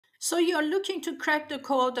So you're looking to crack the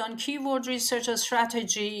code on keyword research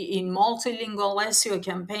strategy in multilingual SEO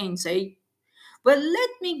campaigns, eh? Well, let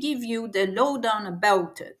me give you the lowdown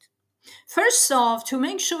about it. First off, to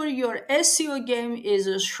make sure your SEO game is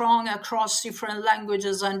strong across different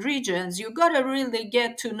languages and regions, you gotta really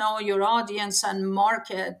get to know your audience and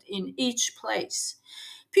market in each place.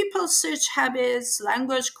 People's search habits,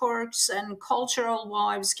 language quirks, and cultural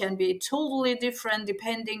vibes can be totally different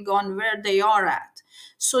depending on where they are at.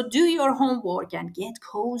 So do your homework and get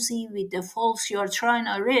cozy with the folks you're trying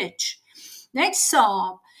to reach. Next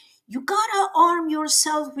up, you gotta arm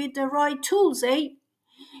yourself with the right tools, eh?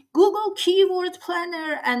 Google Keyword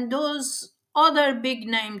Planner and those other big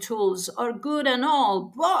name tools are good and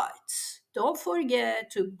all, but don't forget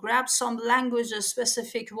to grab some language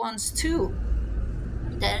specific ones too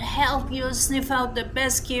that help you sniff out the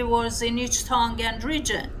best keywords in each tongue and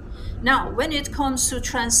region. Now, when it comes to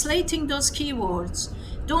translating those keywords,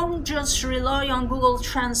 don't just rely on Google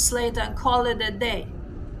Translate and call it a day.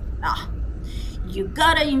 Ah, you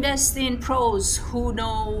gotta invest in pros who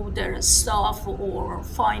know their stuff or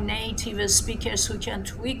find native speakers who can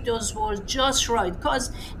tweak those words just right.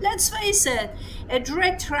 Because let's face it, a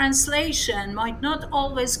direct translation might not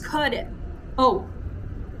always cut it. Oh,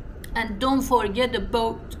 and don't forget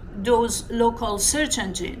about those local search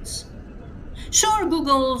engines. Sure,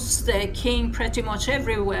 Google's the king pretty much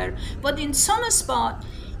everywhere, but in some spot,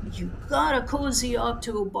 you gotta cozy up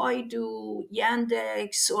to Baidu,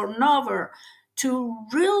 Yandex, or Naver to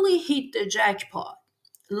really hit the jackpot.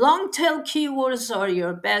 Long tail keywords are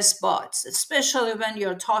your best bots, especially when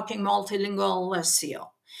you're talking multilingual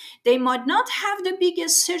SEO. They might not have the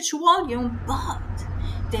biggest search volume, but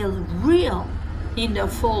they'll reel in the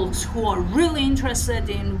folks who are really interested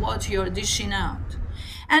in what you're dishing out.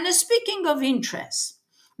 And speaking of interest,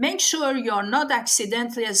 make sure you're not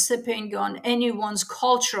accidentally stepping on anyone's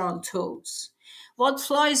cultural toes. What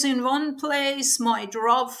flies in one place might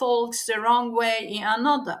rub folks the wrong way in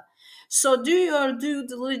another. So do your due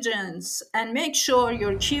diligence and make sure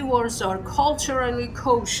your keywords are culturally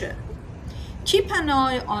kosher. Keep an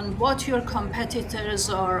eye on what your competitors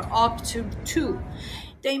are up to too.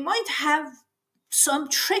 They might have some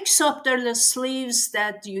tricks up their sleeves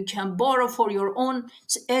that you can borrow for your own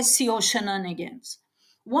SEO shenanigans.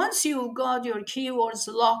 Once you've got your keywords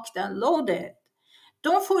locked and loaded,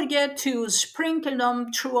 don't forget to sprinkle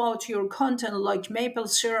them throughout your content like maple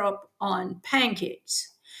syrup on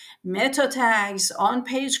pancakes. Meta tags, on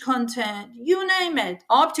page content, you name it,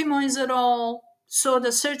 optimize it all so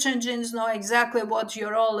the search engines know exactly what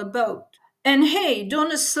you're all about. And hey,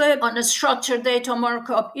 don't slip on the structured data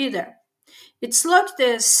markup either. It's like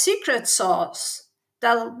the secret sauce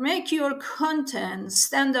that'll make your content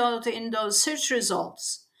stand out in those search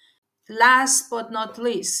results. Last but not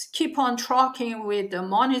least, keep on tracking with the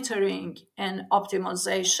monitoring and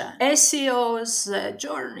optimization. SEO is a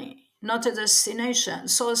journey, not a destination.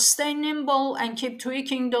 So stay nimble and keep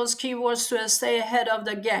tweaking those keywords to stay ahead of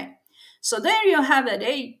the game. So there you have it,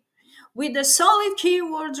 eh? With a solid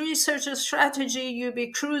keyword research strategy, you'll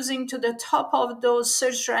be cruising to the top of those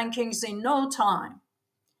search rankings in no time.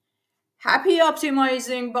 Happy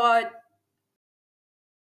optimizing, bud!